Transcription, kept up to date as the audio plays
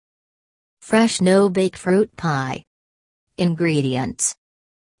fresh no-bake fruit pie. Ingredients: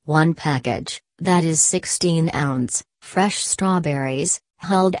 1 package, that is 16 ounce, fresh strawberries,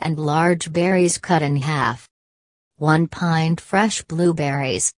 hulled and large berries cut in half. 1 pint fresh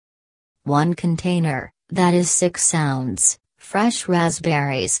blueberries. 1 container, that is 6 ounce, fresh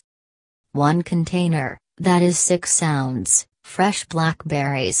raspberries. 1 container, that is 6 ounce, fresh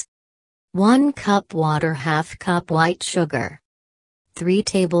blackberries. 1 cup water, ½ cup white sugar. 3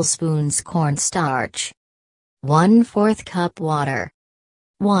 tablespoons cornstarch. 1/4 cup water.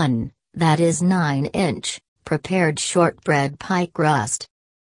 1, that is 9-inch, prepared shortbread pie crust.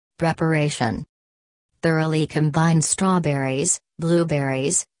 Preparation: thoroughly combine strawberries,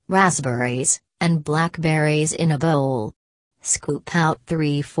 blueberries, raspberries, and blackberries in a bowl. Scoop out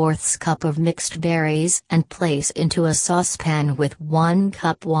 3/4 cup of mixed berries and place into a saucepan with 1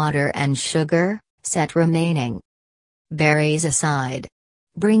 cup water and sugar, set remaining berries aside.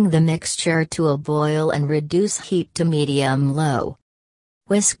 Bring the mixture to a boil and reduce heat to medium-low.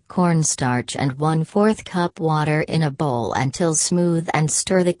 Whisk cornstarch and 1/4 cup water in a bowl until smooth and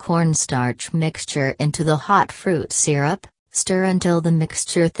stir the cornstarch mixture into the hot fruit syrup. Stir until the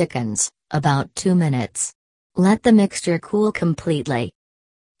mixture thickens, about 2 minutes. Let the mixture cool completely.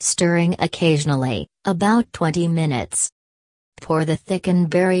 Stirring occasionally, about 20 minutes. Pour the thickened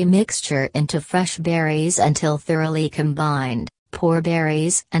berry mixture into fresh berries until thoroughly combined. Pour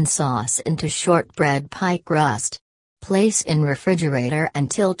berries and sauce into shortbread pie crust. Place in refrigerator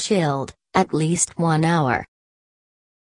until chilled, at least 1 hour.